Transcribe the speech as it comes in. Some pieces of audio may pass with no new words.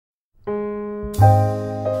Hey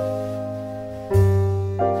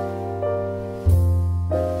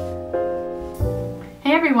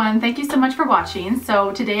everyone, thank you so much for watching.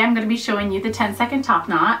 So today I'm going to be showing you the 10-second top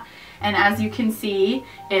knot, and as you can see,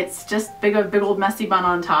 it's just big old messy bun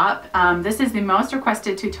on top. This is the most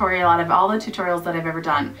requested tutorial out of all the tutorials that I've ever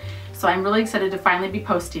done, so I'm really excited to finally be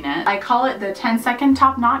posting it. I call it the 10-second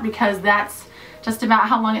top knot because that's just about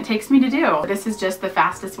how long it takes me to do. This is just the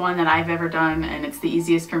fastest one that I've ever done, and it's the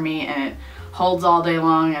easiest for me, and it holds all day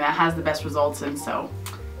long, and it has the best results. And so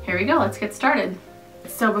here we go, let's get started.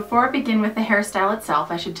 So before I begin with the hairstyle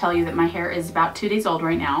itself, I should tell you that my hair is about 2 days old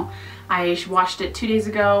right now. I washed it 2 days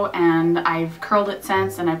ago and I've curled it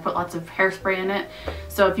since, and I put lots of hairspray in it.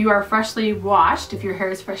 So if you are freshly washed, if your hair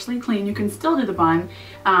is freshly clean, you can still do the bun.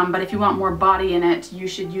 But if you want more body in it, you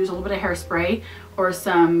should use a little bit of hairspray or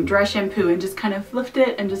some dry shampoo and just kind of lift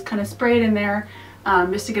it and just kind of spray it in there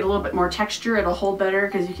just to get a little bit more texture. It'll hold better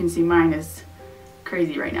because you can see mine is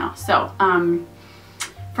crazy right now. So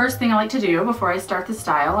first thing I like to do before I start the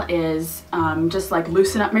style is just like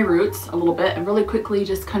loosen up my roots a little bit and really quickly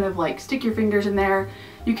just kind of like stick your fingers in there.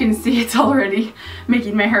 You can see it's already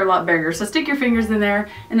making my hair a lot bigger. So stick your fingers in there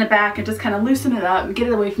in the back and just kind of loosen it up and get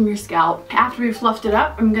it away from your scalp. After we've fluffed it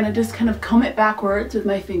up, I'm gonna just kind of comb it backwards with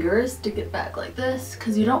my fingers, stick it back like this,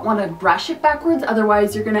 because you don't want to brush it backwards,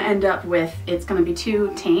 otherwise you're gonna end up with, it's gonna be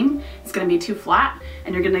too tame, it's gonna be too flat,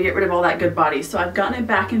 and you're gonna get rid of all that good body. So I've gotten it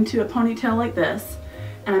back into a ponytail like this,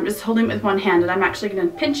 and I'm just holding it with one hand, and I'm actually going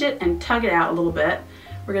to pinch it and tug it out a little bit.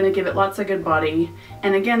 We're going to give it lots of good body.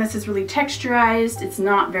 And again, this is really texturized. It's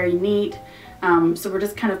not very neat. So we're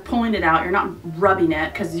just kind of pulling it out. You're not rubbing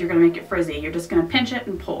it because you're going to make it frizzy. You're just going to pinch it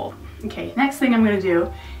and pull. Okay, next thing I'm going to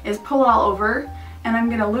do is pull it all over, and I'm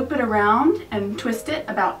going to loop it around and twist it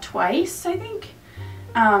about twice, I think.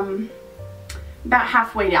 About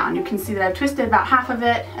halfway down. You can see that I've twisted about half of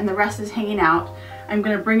it and the rest is hanging out. I'm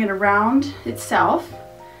going to bring it around itself,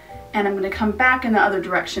 and I'm going to come back in the other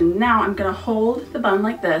direction. Now I'm going to hold the bun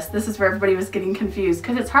like this. This is where everybody was getting confused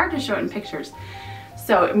because it's hard to show it in pictures.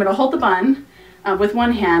 So I'm going to hold the bun with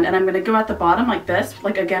one hand, and I'm going to go at the bottom like this,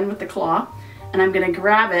 like again with the claw, and I'm going to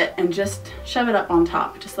grab it and just shove it up on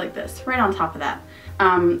top, just like this, right on top of that.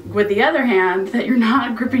 With the other hand that you're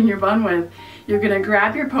not gripping your bun with, you're going to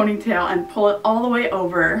grab your ponytail and pull it all the way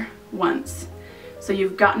over once. So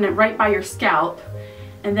you've gotten it right by your scalp,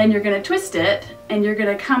 and then you're going to twist it, and you're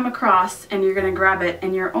going to come across and you're going to grab it,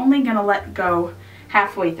 and you're only going to let go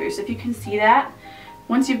halfway through. So if you can see that,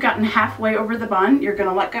 once you've gotten halfway over the bun, you're going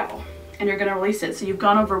to let go and you're going to release it. So you've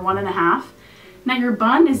gone over 1.5. Now your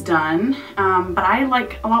bun is done, but I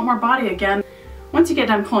like a lot more body again once you get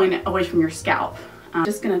done pulling it away from your scalp. I'm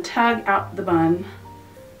just going to tug out the bun.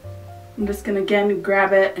 I'm just going to again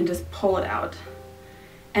grab it and just pull it out.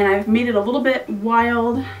 And I've made it a little bit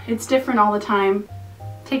wild. It's different all the time.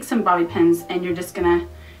 Take some bobby pins and you're just gonna,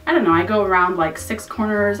 I don't know, I go around like 6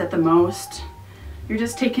 corners at the most. You're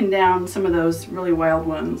just taking down some of those really wild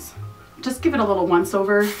ones. Just give it a little once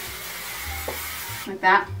over, like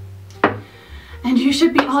that. And you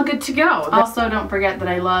should be all good to go. Also, don't forget that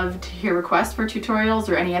I love to hear requests for tutorials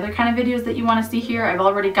or any other kind of videos that you want to see here. I've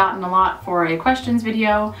already gotten a lot for a questions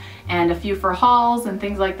video and a few for hauls and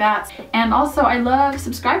things like that. And also, I love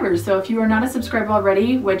subscribers. So if you are not a subscriber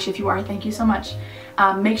already, which if you are, thank you so much,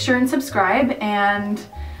 make sure and subscribe, and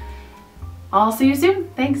I'll see you soon.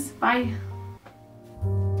 Thanks. Bye.